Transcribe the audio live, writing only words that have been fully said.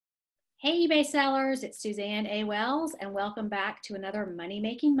Hey eBay sellers, it's Suzanne A. Wells, and welcome back to another Money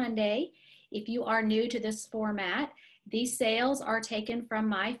Making Monday. If you are new to this format, these sales are taken from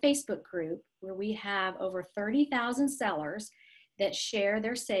my Facebook group where we have over 30,000 sellers that share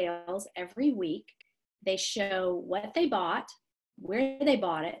their sales every week. They show what they bought, where they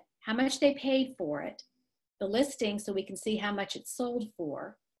bought it, how much they paid for it, the listing so we can see how much it sold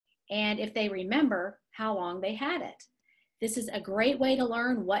for, and if they remember how long they had it. This is a great way to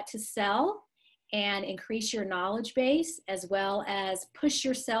learn what to sell and increase your knowledge base, as well as push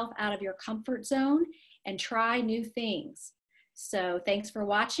yourself out of your comfort zone and try new things. So thanks for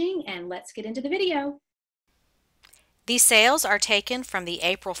watching, and let's get into the video. These sales are taken from the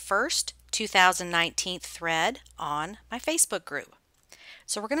April 1st, 2019 thread on my Facebook group.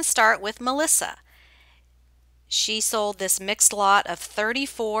 So we're going to start with Melissa. She sold this mixed lot of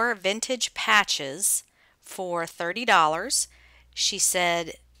 34 vintage patches for $30. She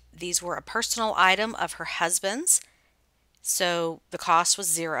said these were a personal item of her husband's, so the cost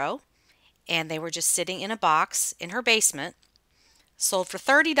was zero, and they were just sitting in a box in her basement. Sold for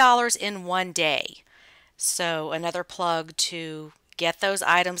 $30 in one day. So another plug to get those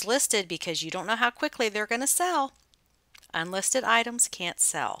items listed because you don't know how quickly they're going to sell. Unlisted items can't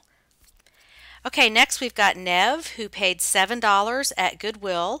sell. Okay, next we've got Nev, who paid $7 at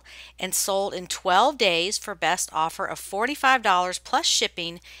Goodwill and sold in 12 days for best offer of $45 plus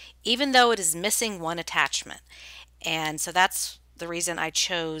shipping, even though it is missing one attachment. And so that's the reason I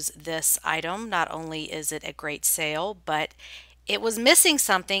chose this item. Not only is it a great sale, but it was missing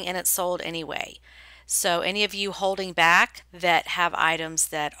something and it sold anyway. So any of you holding back that have items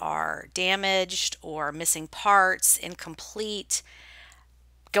that are damaged or missing parts, incomplete,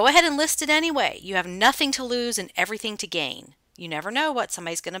 go ahead and list it anyway. You have nothing to lose and everything to gain. You never know what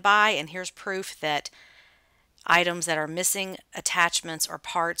somebody's going to buy, and here's proof that items that are missing attachments or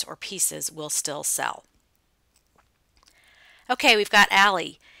parts or pieces will still sell. Okay, we've got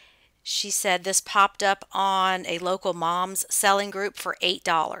Allie. She said this popped up on a local mom's selling group for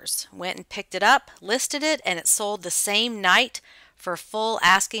 $8. Went and picked it up, listed it, and it sold the same night for full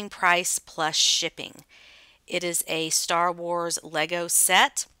asking price plus shipping. It is a Star Wars Lego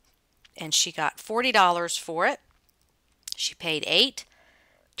set, and she got $40 for it. She paid $8,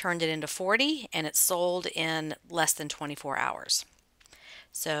 turned it into $40, and it sold in less than 24 hours.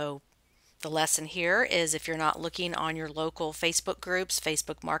 So the lesson here is if you're not looking on your local Facebook groups,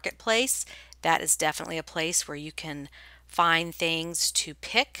 Facebook Marketplace, that is definitely a place where you can find things to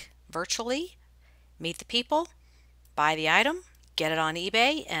pick virtually, meet the people, buy the item, get it on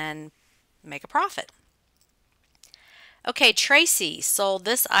eBay, and make a profit. Okay, Tracy sold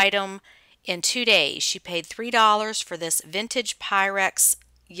this item in 2 days. She paid $3 for this vintage Pyrex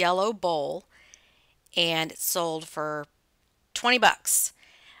yellow bowl, and it sold for 20 bucks.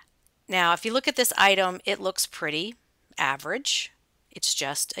 Now, if you look at this item, it looks pretty average. It's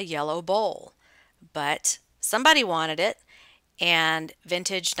just a yellow bowl, but somebody wanted it, and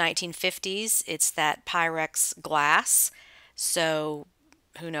vintage 1950s, it's that Pyrex glass, so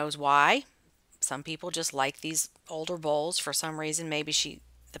who knows why. Some people just like these older bowls for some reason. Maybe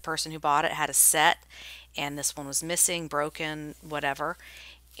the person who bought it had a set and this one was missing, broken, whatever,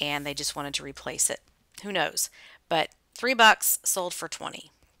 and they just wanted to replace it. Who knows? But $3 sold for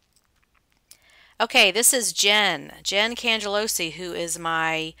 20. Okay, this is Jen Cangelosi, who is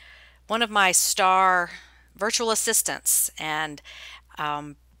one of my star virtual assistants, and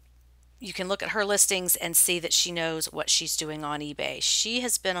you can look at her listings and see that she knows what she's doing on eBay. She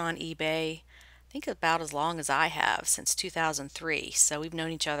has been on eBay, I think about as long as I have, since 2003. So we've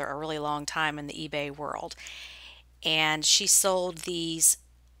known each other a really long time in the eBay world. And she sold these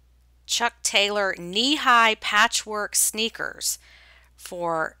Chuck Taylor knee-high patchwork sneakers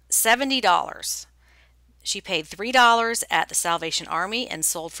for $70. She paid $3 at the Salvation Army and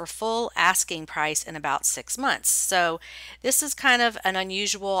sold for full asking price in about 6 months. So this is kind of an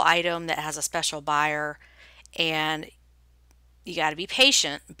unusual item that has a special buyer, and you got to be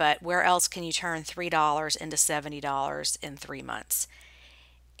patient, but where else can you turn $3 into $70 in 3 months?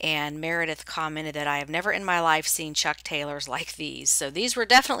 And Meredith commented that I have never in my life seen Chuck Taylors like these. So these were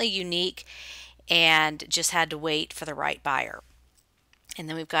definitely unique and just had to wait for the right buyer. And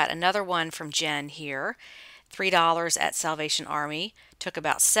then we've got another one from Jen here. $3 at Salvation Army. Took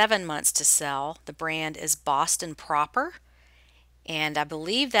about 7 months to sell. The brand is Boston Proper. And I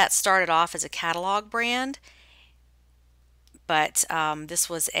believe that started off as a catalog brand. But this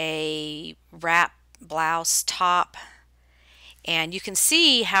was a wrap blouse top. And you can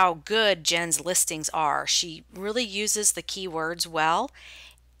see how good Jen's listings are. She really uses the keywords well.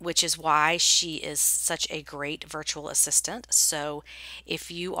 which is why she is such a great virtual assistant. So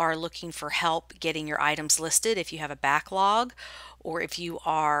if you are looking for help getting your items listed, if you have a backlog, or if you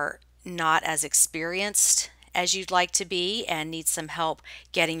are not as experienced as you'd like to be and need some help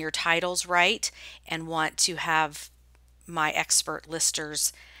getting your titles right and want to have my expert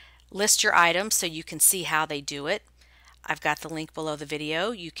listers list your items so you can see how they do it, I've got the link below the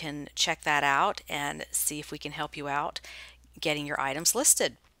video. You can check that out and see if we can help you out getting your items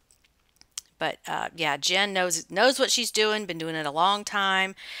listed. But yeah, Jen knows what she's doing. Been doing it a long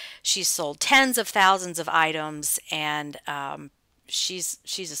time. She's sold tens of thousands of items, and she's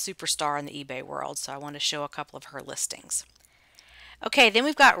a superstar in the eBay world. So I want to show a couple of her listings. Okay, then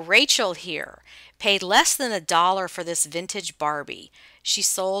we've got Rachel here. Paid less than $1 for this vintage Barbie. She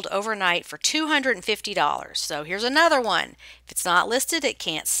sold overnight for $250. So here's another one. If it's not listed, it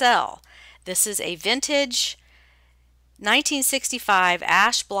can't sell. This is a vintage 1965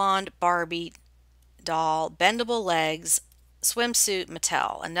 ash blonde Barbie doll, bendable legs, swimsuit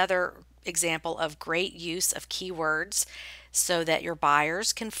Mattel. Another example of great use of keywords so that your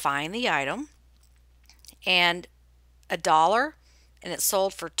buyers can find the item. And $1, and it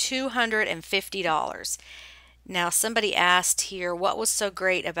sold for $250. Now, somebody asked here, what was so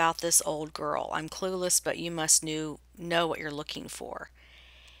great about this old girl? I'm clueless, but you must know what you're looking for.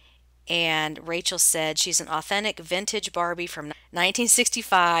 And Rachel said she's an authentic vintage Barbie from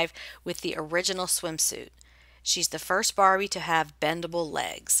 1965 with the original swimsuit. She's the first Barbie to have bendable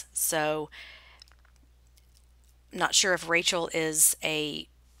legs. So, I'm not sure if Rachel is a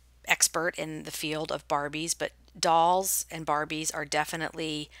expert in the field of Barbies, but dolls and Barbies are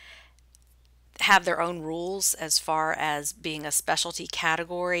definitely have their own rules as far as being a specialty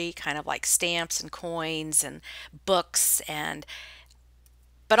category, kind of like stamps and coins and books, and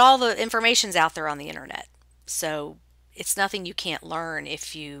but all the information's out there on the internet. So it's nothing you can't learn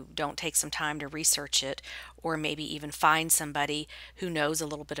if you don't take some time to research it, or maybe even find somebody who knows a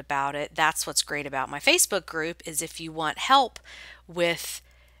little bit about it. That's what's great about my Facebook group, is if you want help with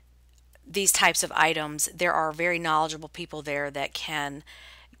these types of items, there are very knowledgeable people there that can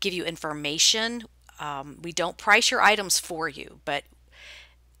give you information. We don't price your items for you, but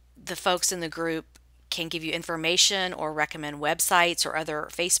the folks in the group can give you information or recommend websites or other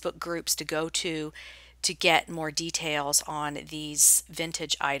Facebook groups to go to get more details on these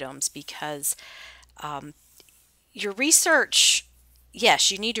vintage items, because your research, yes,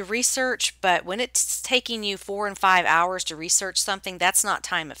 you need to research, but when it's taking you 4 and 5 hours to research something, that's not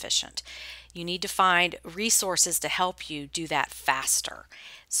time efficient. You need to find resources to help you do that faster.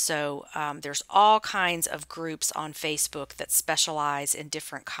 So there's all kinds of groups on Facebook that specialize in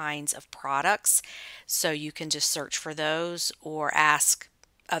different kinds of products. So you can just search for those or ask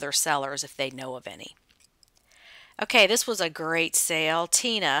other sellers if they know of any. Okay, this was a great sale.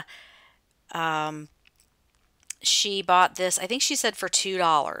 Tina, she bought this, I think she said for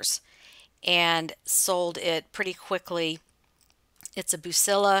 $2, and sold it pretty quickly. It's a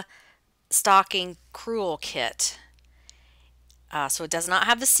Bucilla stocking crewel kit. So it does not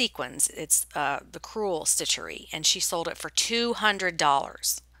have the sequins. It's the crewel stitchery, and she sold it for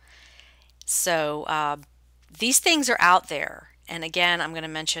 $200. So these things are out there. And again, I'm going to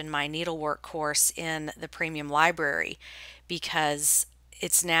mention my needlework course in the premium library, because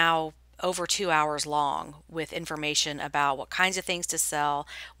it's now over 2 hours long with information about what kinds of things to sell,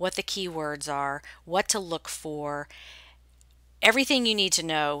 what the keywords are, what to look for, everything you need to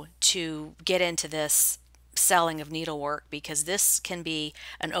know to get into this selling of needlework, because this can be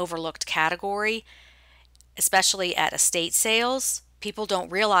an overlooked category, especially at estate sales. People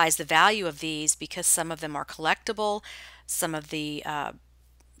don't realize the value of these because some of them are collectible, some of the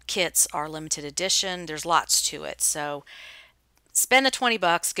kits are limited edition. There's lots to it. So spend the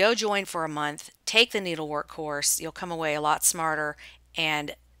 $20, go join for a month, take the needlework course. You'll come away a lot smarter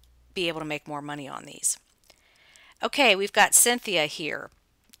and be able to make more money on these. Okay, we've got Cynthia here.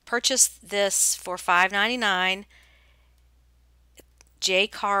 Purchased this for $5.99. J.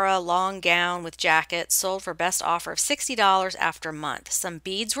 Cara long gown with jacket, sold for best offer of $60 after a month. Some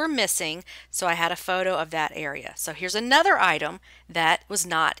beads were missing, so I had a photo of that area. So here's another item that was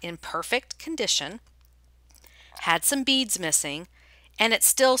not in perfect condition, had some beads missing, and it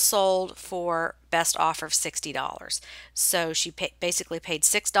still sold for best offer of $60. So she basically paid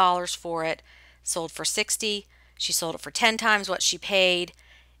 $6 for it, sold for $60. She sold it for 10 times what she paid,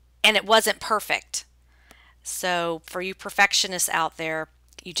 and it wasn't perfect. So for you perfectionists out there,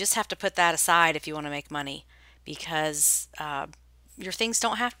 you just have to put that aside if you want to make money, because your things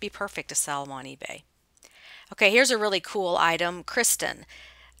don't have to be perfect to sell them on eBay. Okay, here's a really cool item. Kristen,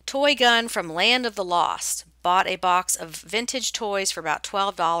 toy gun from Land of the Lost. bought a box of vintage toys for about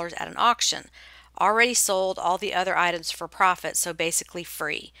 $12 at an auction. Already sold all the other items for profit, so basically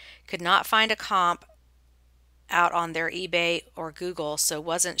free. Could not find a comp out on their eBay or Google, so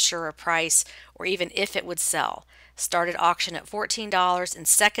wasn't sure a price or even if it would sell. Started auction at $14, and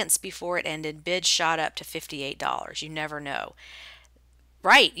seconds before it ended, bid shot up to $58. You never know.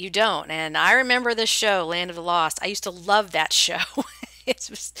 Right, you don't. And I remember this show, Land of the Lost. I used to love that show. It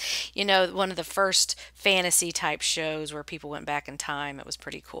was, one of the first fantasy type shows where people went back in time. It was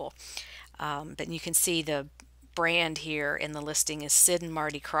pretty cool. But you can see the brand here in the listing is Sid and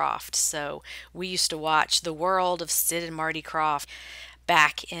Marty Krofft. So we used to watch The World of Sid and Marty Krofft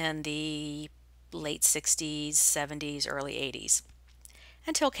back in the late 60s, 70s, early 80s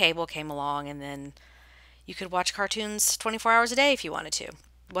until cable came along, and then you could watch cartoons 24 hours a day if you wanted to.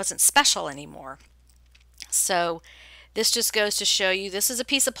 It wasn't special anymore. So this just goes to show you this is a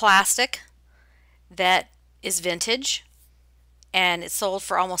piece of plastic that is vintage, and it sold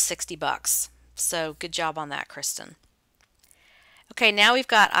for almost $60. So good job on that, Kristen. Okay, now we've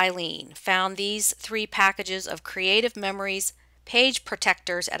got Eileen. Found these 3 packages of Creative Memories page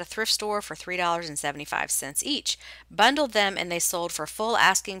protectors at a thrift store for $3.75 each. Bundled them and they sold for full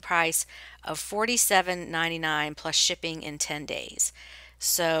asking price of $47.99 plus shipping in 10 days.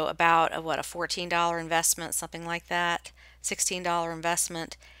 So about a $14 investment, something like that, $16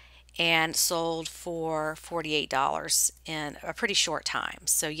 investment, and sold for $48 in a pretty short time.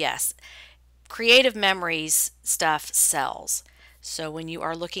 So yes, Creative Memories stuff sells. So when you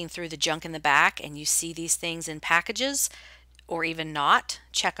are looking through the junk in the back and you see these things in packages, or even not,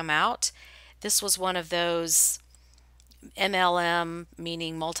 check them out. This was one of those MLM,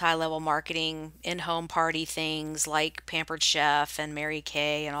 meaning multi-level marketing, in-home party things like Pampered Chef and Mary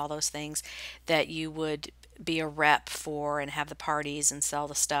Kay and all those things that you would be a rep for and have the parties and sell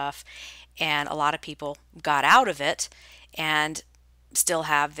the stuff. And a lot of people got out of it and still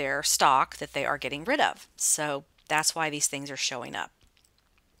have their stock that they are getting rid of. So that's why these things are showing up.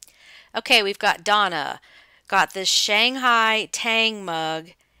 Okay, we've got Donna. Got this Shanghai Tang mug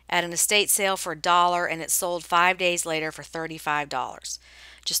at an estate sale for $1, and it sold 5 days later for $35.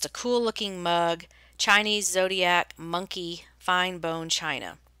 Just a cool looking mug, Chinese Zodiac Monkey fine bone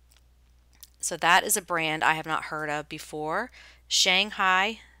china. So that is a brand I have not heard of before,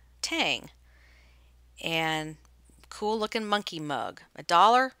 Shanghai Tang. And cool looking monkey mug.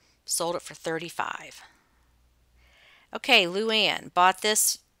 $1, sold it for $35. Okay, Luann bought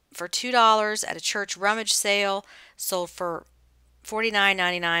this for $2 at a church rummage sale, sold for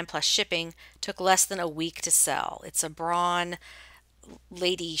 $49.99 plus shipping, took less than a week to sell. It's a brawn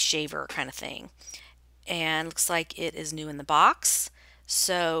lady shaver kind of thing, and looks like it is new in the box.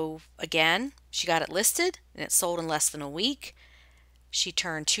 So again, she got it listed and it sold in less than a week. She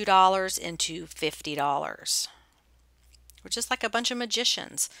turned $2 into $50. We're just like a bunch of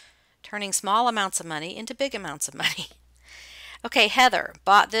magicians, turning small amounts of money into big amounts of money. Okay, Heather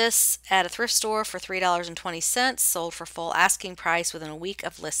bought this at a thrift store for $3.20, sold for full asking price within a week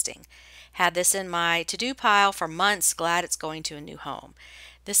of listing. Had this in my to-do pile for months, glad it's going to a new home.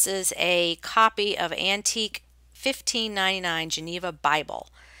 This is a copy of Antique $15.99 Geneva Bible,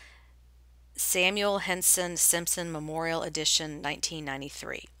 Samuel Henson Simpson Memorial Edition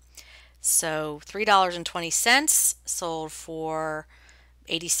 1993. So $3.20, sold for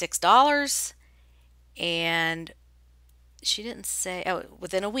 $86, and she didn't say,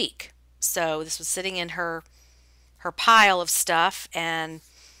 within a week. So this was sitting in her pile of stuff and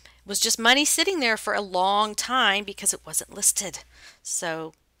was just money sitting there for a long time because it wasn't listed.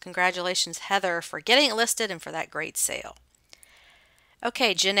 So congratulations, Heather, for getting it listed and for that great sale.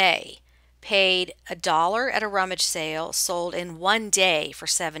 Okay, Janae paid $1 at a rummage sale, sold in 1 day for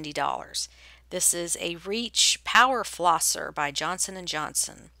 $70. This is a Reach Power Flosser by Johnson &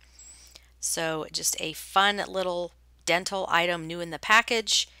 Johnson. So just a fun little dental item new in the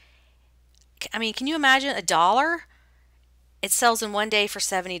package. I mean, can you imagine $1? It sells in 1 day for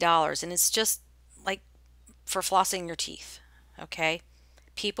 $70, and it's just like for flossing your teeth. Okay?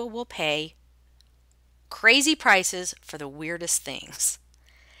 People will pay crazy prices for the weirdest things.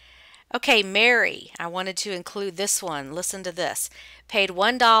 Okay, Mary, I wanted to include this one. Listen to this. Paid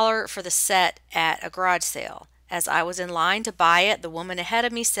 $1 for the set at a garage sale. As I was in line to buy it, the woman ahead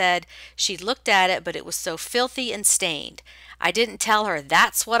of me said she'd looked at it, but it was so filthy and stained. I didn't tell her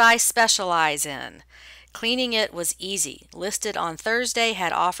that's what I specialize in. Cleaning it was easy. Listed on Thursday,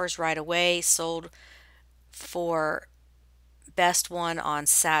 had offers right away, sold for best one on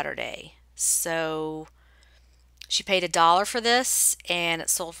Saturday. So she paid $1 for this, and it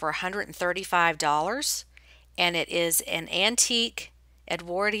sold for $135. And it is an antique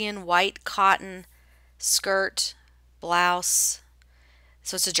Edwardian white cotton skirt, blouse.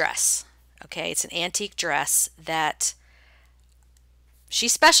 So it's a dress. Okay, it's an antique dress that she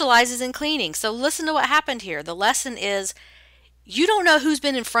specializes in cleaning. So listen to what happened here. The lesson is you don't know who's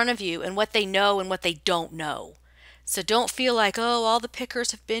been in front of you and what they know and what they don't know. So don't feel like, oh, all the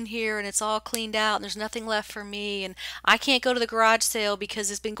pickers have been here and it's all cleaned out and there's nothing left for me and I can't go to the garage sale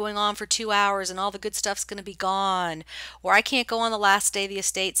because it's been going on for 2 hours and all the good stuff's going to be gone. Or I can't go on the last day of the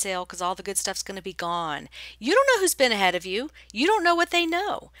estate sale because all the good stuff's going to be gone. You don't know who's been ahead of you. You don't know what they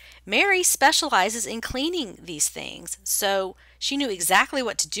know. Mary specializes in cleaning these things, so she knew exactly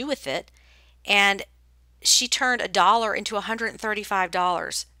what to do with it, and she turned $1 into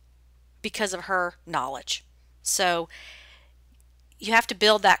 $135 because of her knowledge. So you have to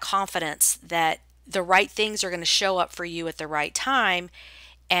build that confidence that the right things are going to show up for you at the right time.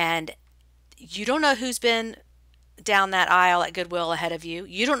 And you don't know who's been down that aisle at Goodwill ahead of you.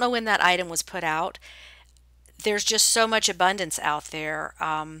 You don't know when that item was put out. There's just so much abundance out there.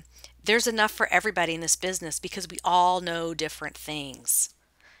 There's enough for everybody in this business because we all know different things.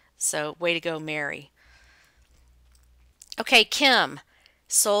 So way to go, Mary. Okay, Kim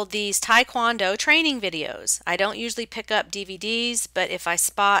sold these Taekwondo training videos. I don't usually pick up DVDs, but if I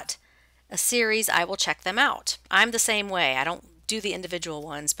spot a series, I will check them out. I'm the same way. I don't do the individual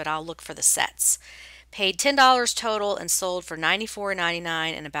ones, but I'll look for the sets. Paid $10 total and sold for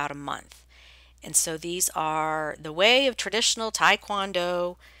 $94.99 in about a month. And so these are The Way of Traditional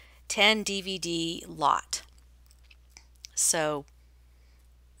Taekwondo 10 DVD lot. So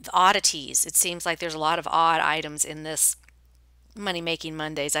the oddities, it seems like there's a lot of odd items in this Money Making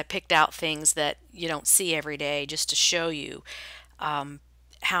Mondays. I picked out things that you don't see every day just to show you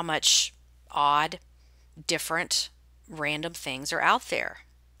how much odd, different, random things are out there.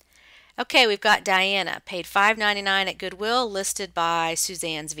 Okay, we've got Diana, paid $5.99 at Goodwill, listed by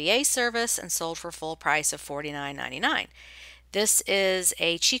Suzanne's VA service and sold for full price of $49.99. This is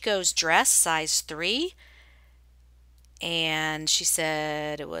a Chico's dress, size 3. And she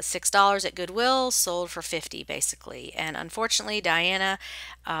said it was $6 at Goodwill, sold for $50 basically. And unfortunately, Diana,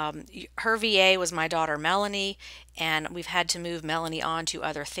 her VA was my daughter Melanie, and we've had to move Melanie on to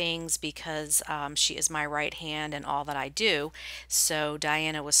other things because she is my right hand in all that I do. So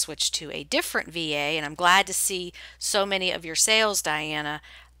Diana was switched to a different VA, and I'm glad to see so many of your sales, Diana,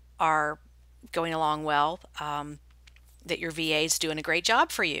 are going along well, that your VA is doing a great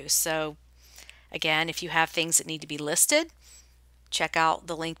job for you. So again, if you have things that need to be listed, check out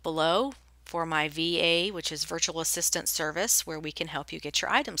the link below for my VA, which is Virtual Assistant Service, where we can help you get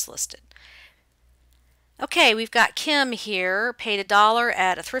your items listed. Okay, we've got Kim here, paid $1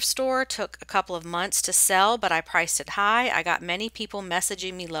 at a thrift store, took a couple of months to sell, but I priced it high. I got many people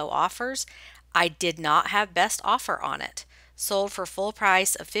messaging me low offers. I did not have best offer on it. Sold for full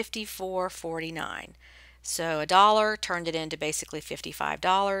price of $54.49. So $1 turned it into basically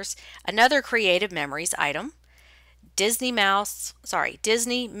 $55. Another Creative Memories item, Disney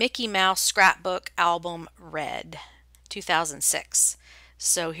Mickey Mouse Scrapbook Album Red, 2006.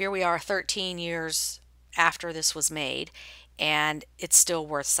 So here we are 13 years after this was made, and it's still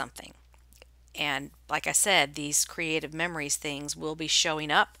worth something. And like I said, these Creative Memories things will be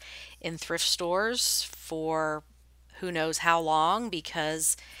showing up in thrift stores for who knows how long,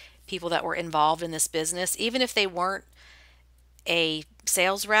 because people that were involved in this business, even if they weren't a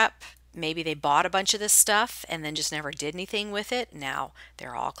sales rep, maybe they bought a bunch of this stuff and then just never did anything with it. Now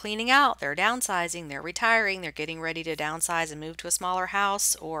they're all cleaning out, they're downsizing, they're retiring, they're getting ready to downsize and move to a smaller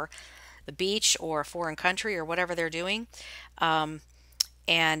house or the beach or a foreign country or whatever they're doing.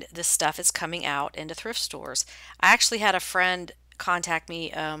 And this stuff is coming out into thrift stores. I actually had a friend contact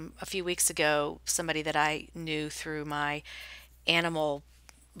me a few weeks ago, somebody that I knew through my animal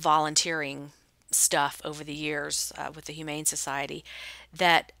volunteering stuff over the years with the Humane Society,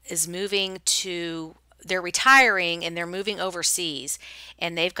 that is they're retiring and they're moving overseas,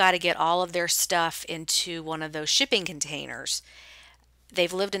 and they've got to get all of their stuff into one of those shipping containers.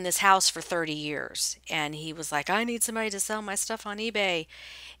 They've lived in this house for 30 years, and he was like, I need somebody to sell my stuff on eBay.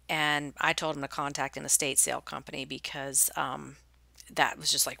 And I told him to contact an estate sale company because that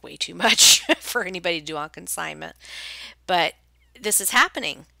was just like way too much for anybody to do on consignment. But this is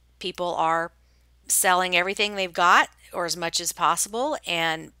happening. People are selling everything they've got, or as much as possible,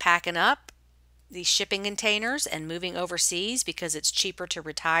 and packing up these shipping containers and moving overseas because it's cheaper to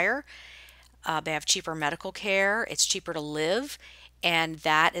retire. They have cheaper medical care. It's cheaper to live. And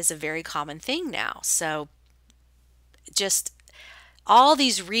that is a very common thing now. So just all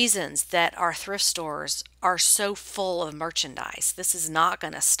these reasons that our thrift stores are so full of merchandise. This is not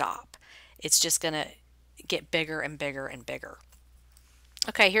going to stop. It's just going to get bigger and bigger and bigger.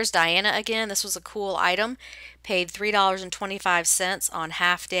 Okay, here's Diana again. This was a cool item. Paid $3.25 on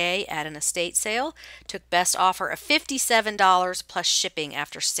half day at an estate sale. Took best offer of $57 plus shipping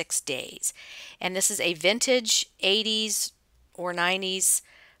after 6 days. And this is a vintage 80s or 90s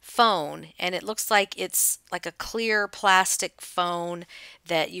phone, and it looks like it's like a clear plastic phone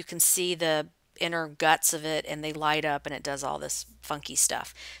that you can see the inner guts of it, and they light up and it does all this funky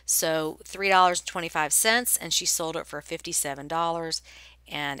stuff. So $3.25, and she sold it for $57,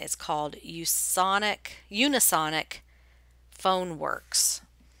 and it's called Unisonic Phone Works.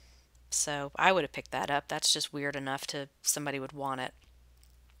 So I would have picked that up. That's just weird enough to somebody would want it.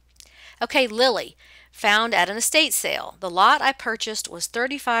 Okay, Lily, found at an estate sale. The lot I purchased was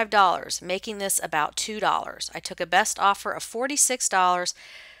 $35, making this about $2. I took a best offer of $46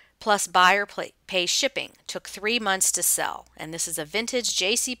 plus buyer pays shipping. Took 3 months to sell. And this is a vintage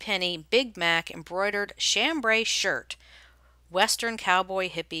JCPenney Big Mac embroidered chambray shirt. Western cowboy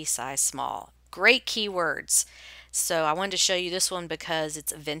hippie size small. Great keywords. So I wanted to show you this one because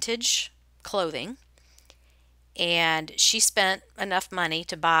it's vintage clothing, and she spent enough money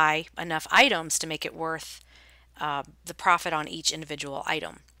to buy enough items to make it worth the profit on each individual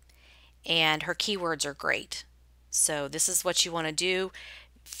item. And her keywords are great. So this is what you want to do.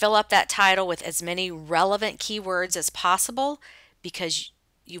 Fill up that title with as many relevant keywords as possible because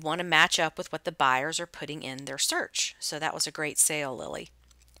you want to match up with what the buyers are putting in their search. So that was a great sale, Lily.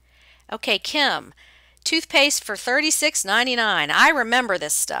 Okay, Kim, toothpaste for $36.99. I remember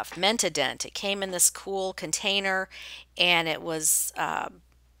this stuff, Mentadent. It came in this cool container, and it was,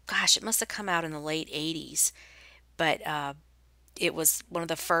 gosh, it must have come out in the late 80s, but it was one of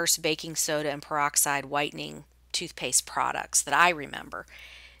the first baking soda and peroxide whitening toothpaste products that I remember.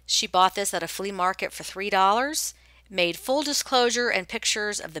 She bought this at a flea market for $3, made full disclosure and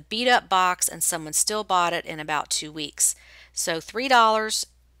pictures of the beat up box, and someone still bought it in about 2 weeks. So $3,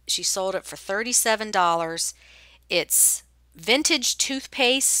 she sold it for $37. It's vintage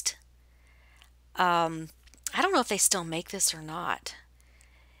toothpaste. I don't know if they still make this or not,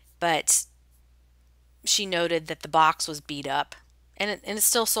 but she noted that the box was beat up, and it's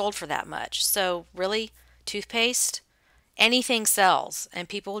still sold for that much. So really, toothpaste, anything sells, and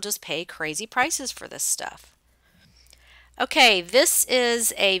people will just pay crazy prices for this stuff. Okay, this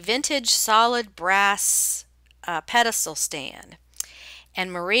is a vintage solid brass pedestal stand.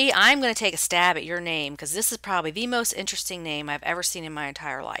 And Marie, I'm going to take a stab at your name because this is probably the most interesting name I've ever seen in my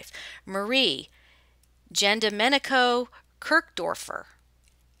entire life. Marie Gendomenico Kirchdorfer.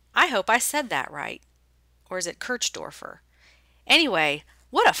 I hope I said that right. Or is it Kirchdorfer? Anyway,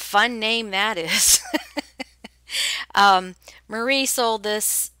 what a fun name that is. Marie sold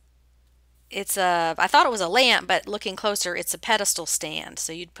this. I thought it was a lamp, but looking closer, it's a pedestal stand.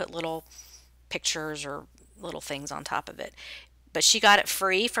 So you'd put little pictures or little things on top of it. But she got it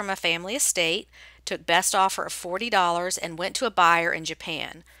free from a family estate, took best offer of $40, and went to a buyer in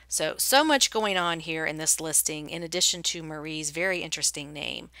Japan. So much going on here in this listing, in addition to Marie's very interesting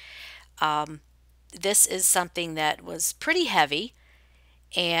name. This is something that was pretty heavy,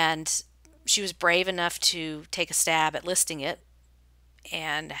 and she was brave enough to take a stab at listing it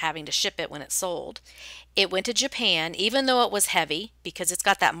and having to ship it when it sold. It went to Japan, even though it was heavy, because it's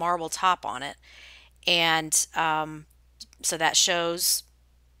got that marble top on it. And so that shows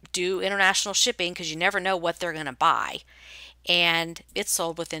do international shipping because you never know what they're going to buy. And it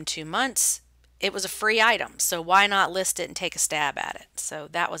sold within 2 months. It was a free item, so why not list it and take a stab at it? So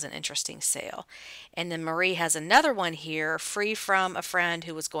that was an interesting sale. And then Marie has another one here, free from a friend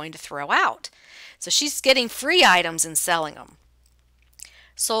who was going to throw out. So she's getting free items and selling them.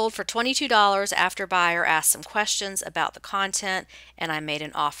 Sold for $22 after buyer asked some questions about the content, and I made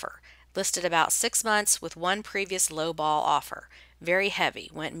an offer. Listed about 6 months with one previous lowball offer. Very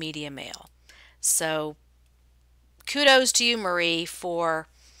heavy, went media mail. So kudos to you, Marie, for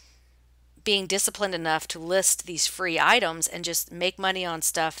being disciplined enough to list these free items and just make money on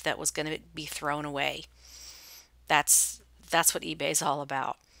stuff that was going to be thrown away. That's what eBay is all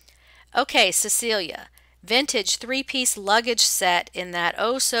about. Okay, Cecilia. Vintage 3-piece luggage set in that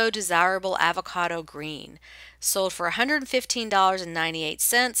oh so desirable avocado green. Sold for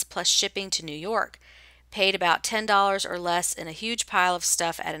 $115.98 plus shipping to New York. Paid about $10 or less in a huge pile of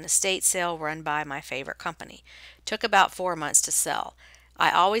stuff at an estate sale run by my favorite company. Took about 4 months to sell. I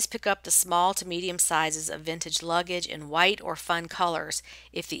always pick up the small to medium sizes of vintage luggage in white or fun colors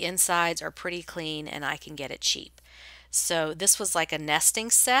if the insides are pretty clean and I can get it cheap. So this was like a nesting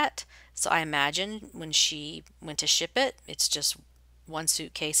set. So I imagine when she went to ship it, it's just one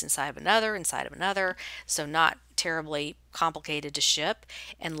suitcase inside of another. So not terribly complicated to ship.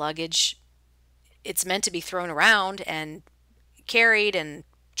 And luggage, it's meant to be thrown around and carried and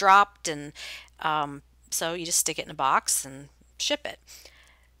dropped, and so you just stick it in a box and ship it.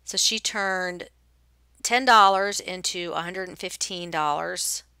 So she turned $10 into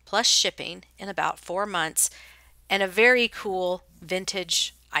 $115 plus shipping in about 4 months, and a very cool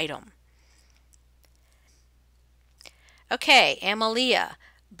vintage item. Okay, Amalia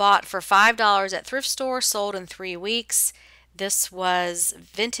bought for $5 at thrift store, sold in 3 weeks. This was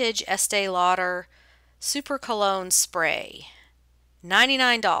vintage Estee Lauder Super Cologne Spray,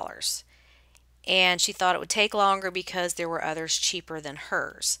 $99. And she thought it would take longer because there were others cheaper than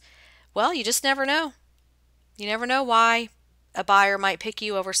hers. Well, you just never know. You never know why a buyer might pick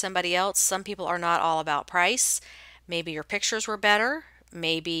you over somebody else. Some people are not all about price. Maybe your pictures were better.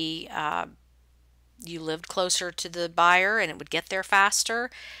 Maybe you lived closer to the buyer and it would get there faster.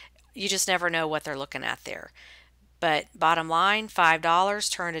 You just never know what they're looking at there. But bottom line,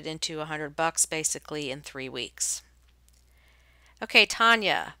 $5 turned it into $100 basically in 3 weeks. Okay,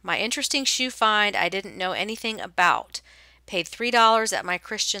 Tanya, my interesting shoe find I didn't know anything about. Paid $3 at my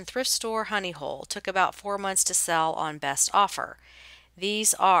Christian thrift store, Honey Hole. Took about 4 months to sell on best offer.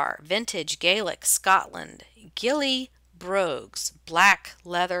 These are vintage Gaelic Scotland Gilly Brogues black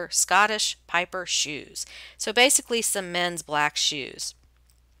leather Scottish Piper shoes. So basically some men's black shoes.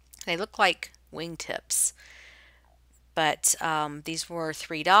 They look like wingtips. But these were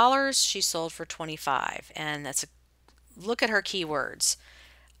 $3. She sold for $25. And look at her keywords.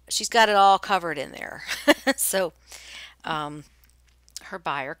 She's got it all covered in there. So her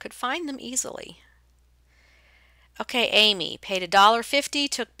buyer could find them easily. Okay, Amy paid $1.50,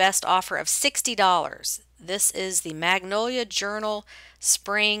 took best offer of $60. This is the Magnolia Journal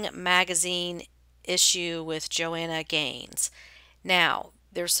Spring Magazine issue with Joanna Gaines. Now,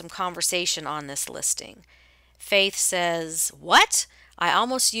 there's some conversation on this listing. Faith says, "What? I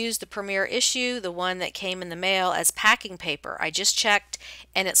almost used the premiere issue, the one that came in the mail, as packing paper. I just checked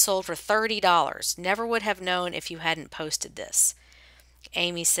and it sold for $30. Never would have known if you hadn't posted this."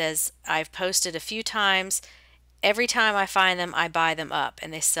 Amy says, "I've posted a few times. Every time I find them, I buy them up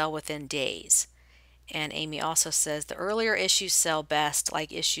and they sell within days." And Amy also says the earlier issues sell best,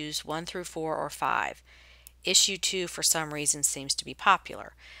 like issues 1 through 4 or 5. Issue 2, for some reason, seems to be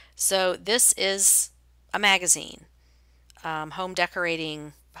popular. So this is a magazine, home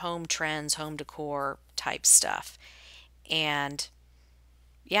decorating, home trends, home decor type stuff. And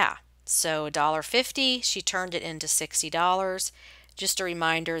yeah, so $1.50, she turned it into $60. Just a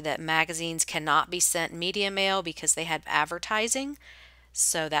reminder that magazines cannot be sent media mail because they have advertising.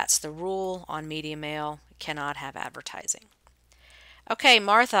 So that's the rule on media mail, cannot have advertising. Okay,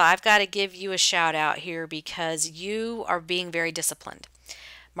 Martha, I've got to give you a shout out here because you are being very disciplined.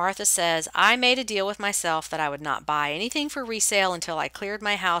 Martha says, "I made a deal with myself that I would not buy anything for resale until I cleared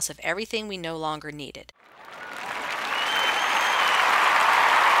my house of everything we no longer needed."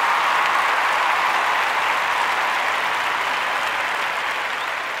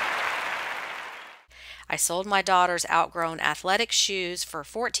 I sold my daughter's outgrown athletic shoes for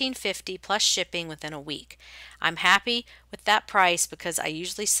 $14.50 plus shipping within a week. I'm happy with that price because I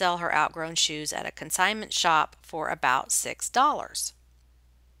usually sell her outgrown shoes at a consignment shop for about $6.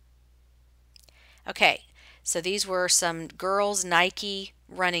 Okay, so these were some girls' Nike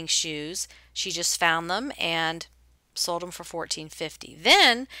running shoes. She just found them and sold them for $14.50.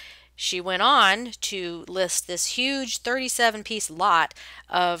 Then she went on to list this huge 37-piece lot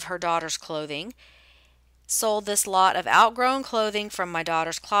of her daughter's clothing. Sold this lot of outgrown clothing from my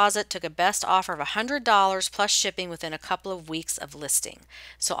daughter's closet, took a best offer of $100 plus shipping within a couple of weeks of listing.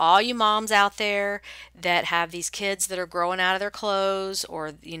 So all you moms out there that have these kids that are growing out of their clothes,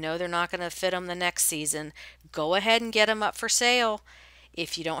 or they're not going to fit them the next season, go ahead and get them up for sale.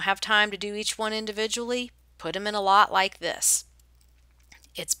 If you don't have time to do each one individually, put them in a lot like this.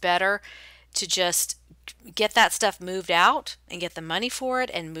 It's better to just get that stuff moved out and get the money for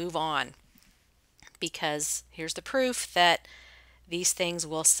it and move on. Because here's the proof that these things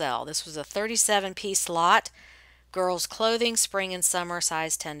will sell. This was a 37-piece lot, girls' clothing, spring and summer,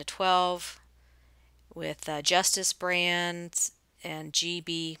 size 10 to 12, with Justice brands and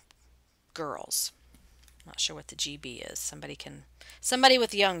GB girls. Not sure what the GB is. Somebody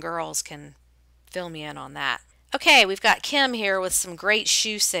with young girls can fill me in on that. Okay, we've got Kim here with some great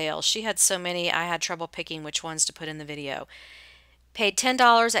shoe sales. She had so many, I had trouble picking which ones to put in the video. Paid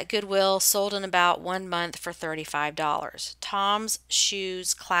 $10 at Goodwill, sold in about 1 month for $35. Tom's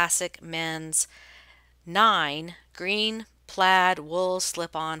Shoes Classic Men's 9 green plaid wool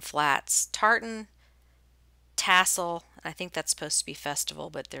slip-on flats. Tartan tassel, I think that's supposed to be festival,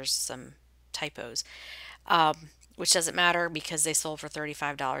 but there's some typos, which doesn't matter because they sold for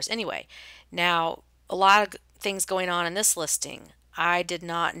 $35 anyway. Now, a lot of things going on in this listing. I did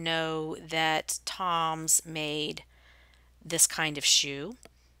not know that Tom's made this kind of shoe.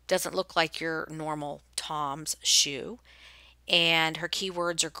 Doesn't look like your normal Tom's shoe. And her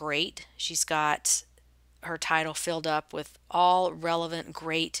keywords are great. She's got her title filled up with all relevant,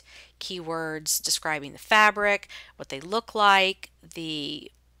 great keywords describing the fabric, what they look like,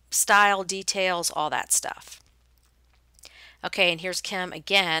 the style details, all that stuff. Okay, and here's Kim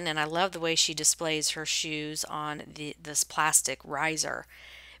again, and I love the way she displays her shoes on this plastic riser.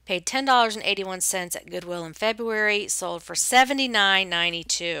 Paid $10.81 at Goodwill in February, sold for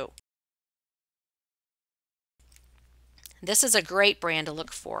 $79.92. This is a great brand to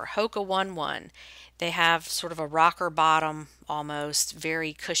look for, Hoka 11. They have sort of a rocker bottom, almost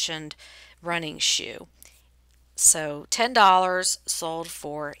very cushioned running shoe. So $10, sold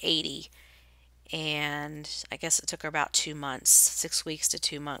for $80. And I guess it took her about 2 months, 6 weeks to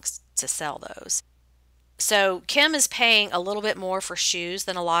 2 months to sell those. So Kim is paying a little bit more for shoes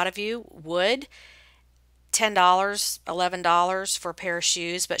than a lot of you would. $10, $11 for a pair of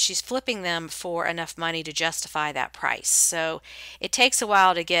shoes, but she's flipping them for enough money to justify that price. So it takes a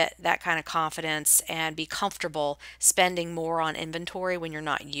while to get that kind of confidence and be comfortable spending more on inventory when you're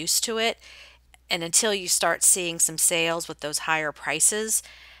not used to it. And until you start seeing some sales with those higher prices,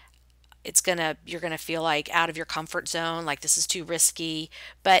 you're gonna feel like out of your comfort zone, like this is too risky.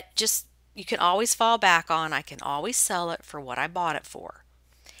 But just, you can always fall back on, I can always sell it for what I bought it for.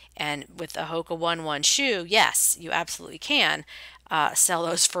 And with the Hoka 11 shoe, yes, you absolutely can sell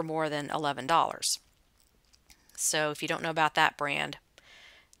those for more than $11. So if you don't know about that brand,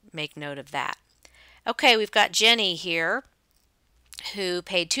 make note of that. Okay, we've got Jenny here who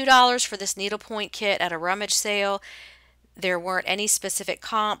paid $2 for this needlepoint kit at a rummage sale. There weren't any specific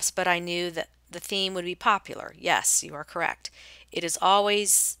comps, but I knew that the theme would be popular. Yes, you are correct. It has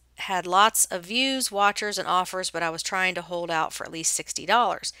always had lots of views, watchers, and offers, but I was trying to hold out for at least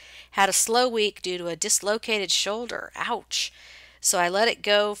 $60. Had a slow week due to a dislocated shoulder. Ouch. So I let it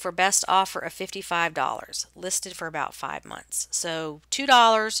go for best offer of $55, listed for about 5 months. So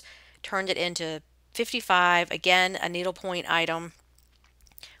 $2 turned it into $55. Again, a needlepoint item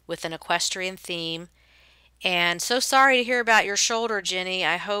with an equestrian theme. And so sorry to hear about your shoulder, Jenny.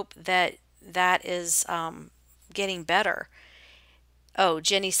 I hope that that is getting better. Oh,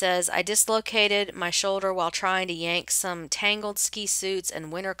 Jenny says, I dislocated my shoulder while trying to yank some tangled ski suits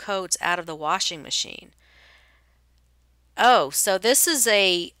and winter coats out of the washing machine. Oh, so this is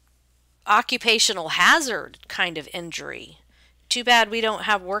a occupational hazard kind of injury. Too bad we don't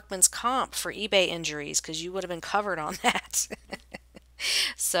have workman's comp for eBay injuries, because you would have been covered on that.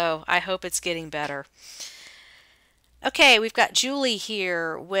 So I hope it's getting better. Okay, we've got Julie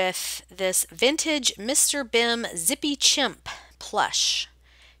here with this vintage Mr. Bim Zippy Chimp plush.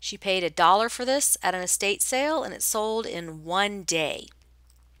 She paid $1 for this at an estate sale, and it sold in 1 day.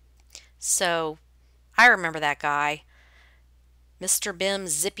 So I remember that guy, Mr. Bim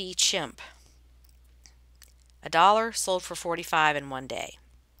Zippy Chimp. $1 sold for $45 in 1 day.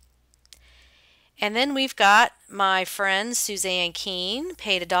 And then we've got my friend Suzanne Keene,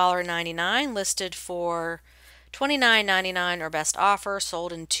 paid $1.99, listed for $29.99 or best offer,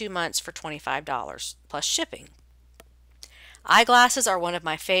 sold in 2 months for $25 plus shipping. Eyeglasses are one of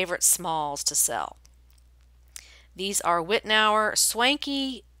my favorite smalls to sell. These are Whitnauer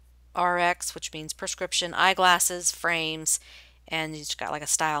Swanky RX, which means prescription eyeglasses, frames, and it's got like a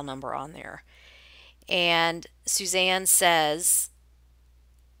style number on there. And Suzanne says,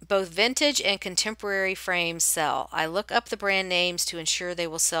 both vintage and contemporary frames sell. I look up the brand names to ensure they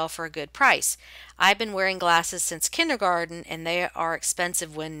will sell for a good price. I've been wearing glasses since kindergarten, and they are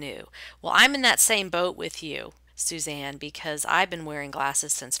expensive when new. Well, I'm in that same boat with you, Suzanne, because I've been wearing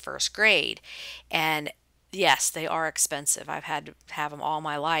glasses since first grade. And yes, they are expensive. I've had to have them all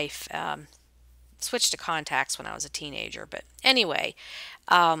my life. Switched to contacts when I was a teenager. But anyway,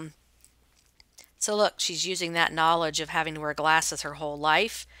 so look, she's using that knowledge of having to wear glasses her whole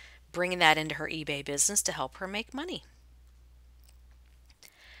life, bringing that into her eBay business to help her make money.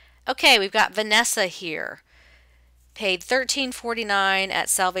 Okay, we've got Vanessa here. Paid $13.49 at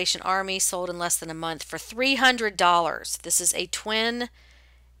Salvation Army, sold in less than a month for $300. This is a twin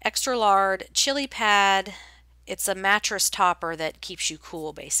extra large chili pad. It's a mattress topper that keeps you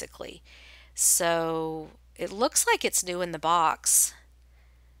cool, basically. So it looks like it's new in the box.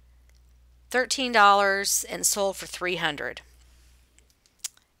 $13 and sold for $300.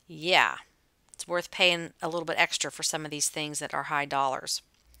 Yeah, it's worth paying a little bit extra for some of these things that are high dollars.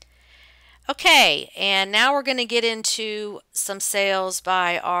 Okay, and now we're going to get into some sales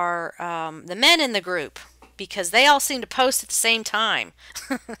by our the men in the group, because they all seem to post at the same time.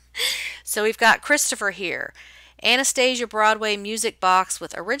 So we've got Christopher here. Anastasia Broadway music box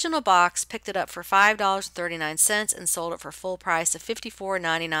with original box, picked it up for $5.39 and sold it for full price of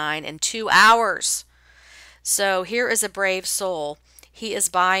 $54.99 in 2 hours. So here is a brave soul. He is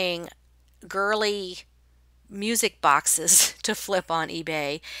buying girly music boxes to flip on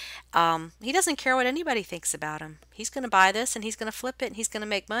eBay. He doesn't care what anybody thinks about him. He's going to buy this and he's going to flip it and he's going to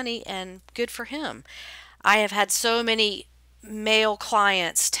make money, and good for him. I have had so many male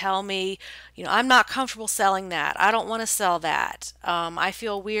clients tell me, I'm not comfortable selling that. I don't want to sell that. I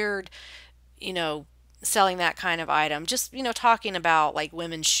feel weird, you know, selling that kind of item. Just, talking about like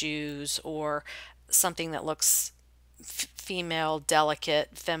women's shoes or something that looks female,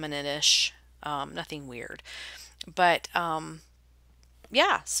 delicate, feminine-ish, nothing weird. But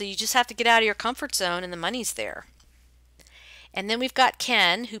yeah, so you just have to get out of your comfort zone and the money's there. And then we've got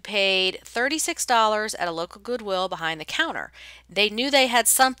Ken, who paid $36 at a local Goodwill behind the counter. They knew they had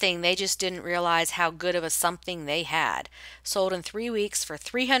something, they just didn't realize how good of a something they had. Sold in 3 weeks for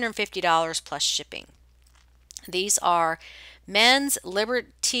 $350 plus shipping. These are men's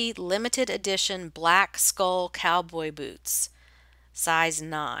Liberty limited edition black skull cowboy boots, size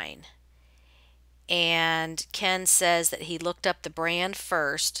 9. And Ken says that he looked up the brand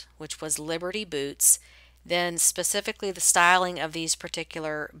first, which was Liberty Boots, then specifically the styling of these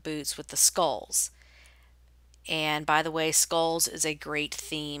particular boots with the skulls. And by the way, skulls is a great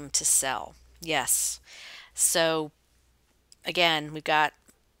theme to sell. Yes. So again, we've got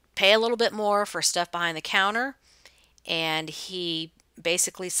pay a little bit more for stuff behind the counter, and he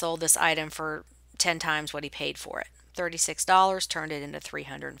basically sold this item for 10 times what he paid for it. $36 turned it into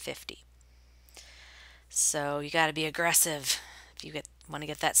 $350. So you got to be aggressive. If you want to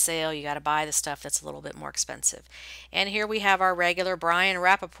get that sale, you got to buy the stuff that's a little bit more expensive. And here we have our regular Brian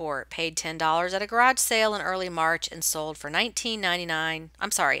Rappaport, paid $10 at a garage sale in early March and sold for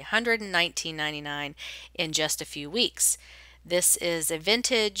 $119.99 in just a few weeks. This is a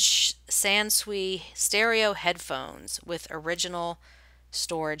vintage Sansui stereo headphones with original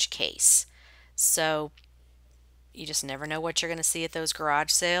storage case. So you just never know what you're going to see at those garage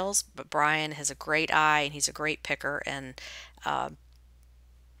sales, but Brian has a great eye and he's a great picker, and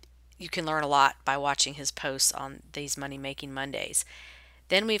you can learn a lot by watching his posts on these Money Making Mondays.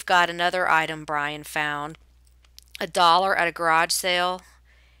 Then we've got another item Brian found, $1 at a garage sale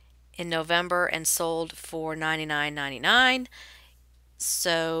in November and sold for $99.99.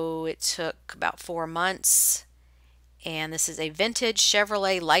 So it took about 4 months, and this is a vintage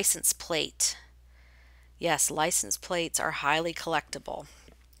Chevrolet license plate. Yes, license plates are highly collectible.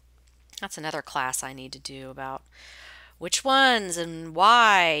 That's another class I need to do about which ones and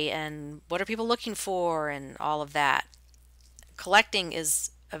why and what are people looking for and all of that. Collecting is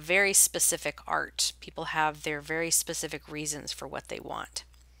a very specific art. People have their very specific reasons for what they want.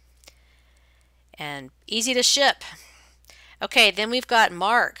 And easy to ship. Okay, then we've got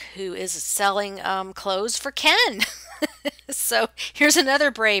Mark, who is selling clothes for Ken. So here's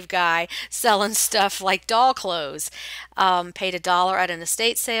another brave guy selling stuff like doll clothes. Paid $1 at an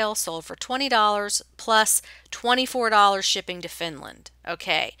estate sale, sold for $20 plus $24 shipping to Finland.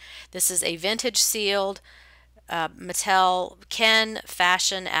 Okay, this is a vintage sealed Mattel Ken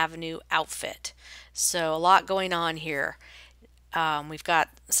Fashion Avenue outfit. So a lot going on here. We've got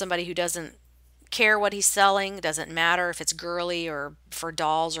somebody who doesn't care what he's selling, doesn't matter if it's girly or for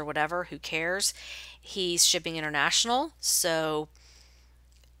dolls or whatever, who cares? He's shipping international, so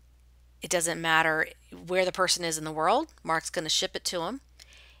it doesn't matter where the person is in the world. Mark's going to ship it to him.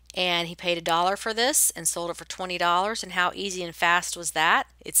 And he paid $1 for this and sold it for $20. And how easy and fast was that?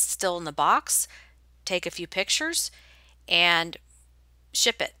 It's still in the box. Take a few pictures and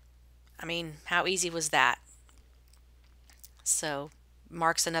ship it. I mean, how easy was that? So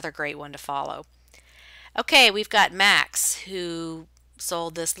Mark's another great one to follow. Okay, we've got Max, who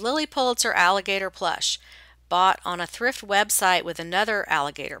sold this Lily Pulitzer alligator plush, bought on a thrift website with another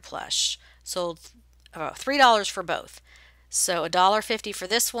alligator plush. Sold $3 for both. So $1.50 for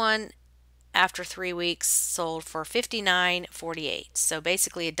this one. After 3 weeks, sold for $59.48. So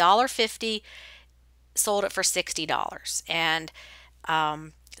basically $1.50, sold it for $60. And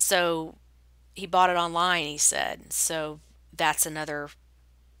so he bought it online, he said. So that's another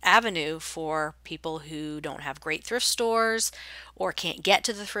avenue for people who don't have great thrift stores or can't get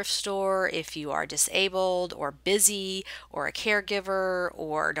to the thrift store if you are disabled or busy or a caregiver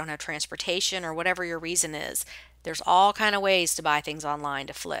or don't have transportation or whatever your reason is. There's all kind of ways to buy things online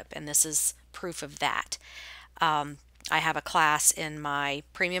to flip, and this is proof of that. I have a class in my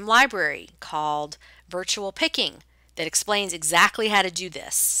premium library called Virtual Picking that explains exactly how to do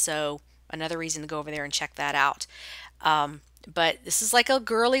this. So another reason to go over there and check that out. But this is like a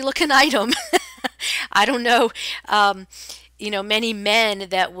girly looking item. I don't know, many men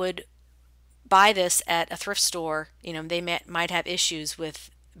that would buy this at a thrift store, they might have issues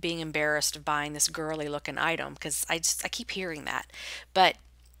with being embarrassed of buying this girly looking item because I keep hearing that. But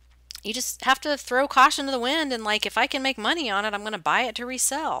you just have to throw caution to the wind and like if I can make money on it, I'm going to buy it to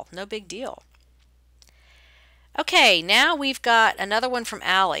resell. No big deal. Okay, now we've got another one from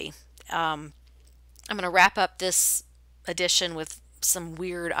Allie. I'm going to wrap up this edition with some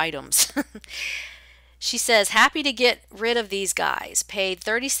weird items. She says, happy to get rid of these guys. Paid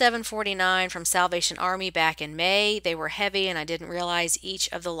 $37.49 from Salvation Army back in May. They were heavy and I didn't realize each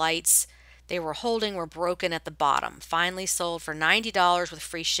of the lights they were holding were broken at the bottom. Finally sold for $90 with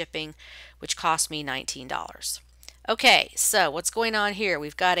free shipping, which cost me $19. Okay, so what's going on here?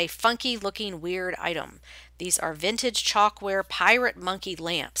 We've got a funky looking weird item. These are vintage chalkware pirate monkey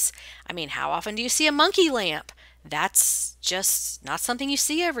lamps. I mean, how often do you see a monkey lamp? That's just not something you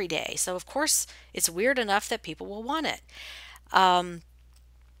see every day. So of course it's weird enough that people will want it.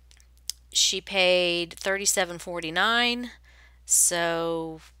 She paid $37.49,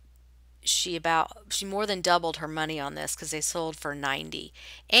 so she more than doubled her money on this because they sold for $90,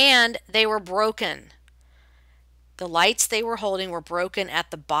 and they were broken. The lights they were holding were broken at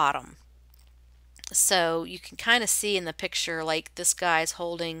the bottom. So you can kind of see in the picture like this guy's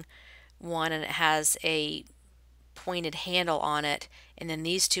holding one and it has a pointed handle on it, and then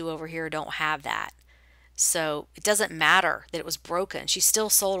these two over here don't have that. So it doesn't matter that it was broken. She still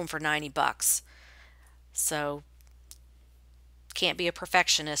sold them for $90. So can't be a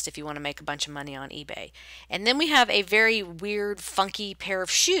perfectionist if you want to make a bunch of money on eBay. And then we have a very weird, funky pair of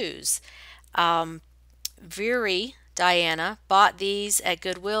shoes. Viri Diana bought these at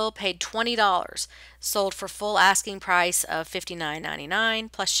Goodwill, paid $20, sold for full asking price of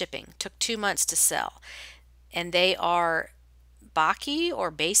 $59.99 plus shipping. Took 2 months to sell. And they are Baki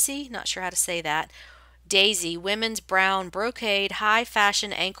or Basie, not sure how to say that. Daisy, women's brown brocade, high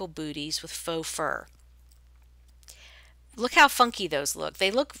fashion ankle booties with faux fur. Look how funky those look.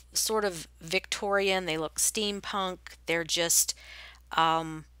 They look sort of Victorian. They look steampunk. They're just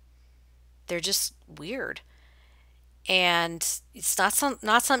weird. And it's not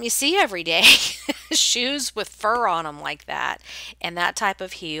something you see every day. Shoes with fur on them like that, and that type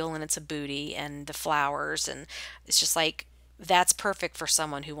of heel, and it's a booty, and the flowers, and it's just like that's perfect for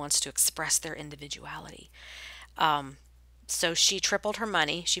someone who wants to express their individuality. So she tripled her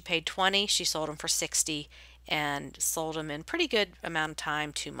money. She paid $20. She sold them for $60, and sold them in pretty good amount of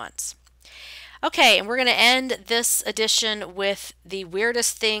time, 2 months. Okay, and we're going to end this edition with the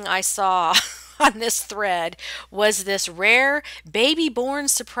weirdest thing I saw on this thread was this rare baby born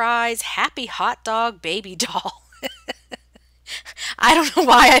surprise happy hot dog baby doll. I don't know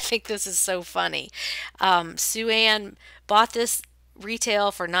why I think this is so funny. Suzanne bought this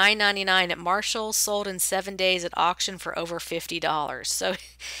retail for $9.99 at Marshall's, sold in 7 days at auction for over $50. So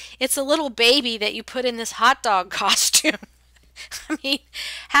it's a little baby that you put in this hot dog costume. I mean,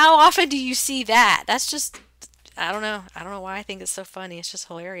 how often do you see that? That's just, I don't know. I don't know why I think it's so funny. It's just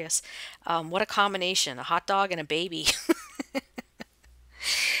hilarious. What a combination, a hot dog and a baby.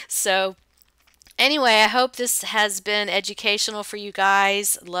 So anyway, I hope this has been educational for you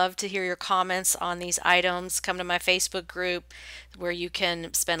guys. Love to hear your comments on these items. Come to my Facebook group where you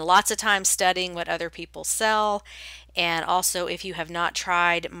can spend lots of time studying what other people sell. And also, if you have not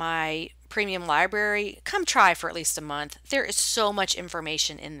tried my premium library, come try for at least a month. There is so much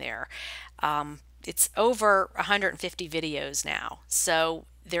information in there. It's over 150 videos now, so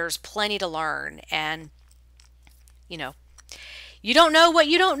there's plenty to learn. And you don't know what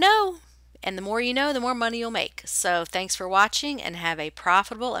you don't know, and the more you know, the more money you'll make. So thanks for watching, and have a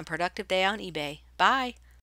profitable and productive day on eBay. Bye.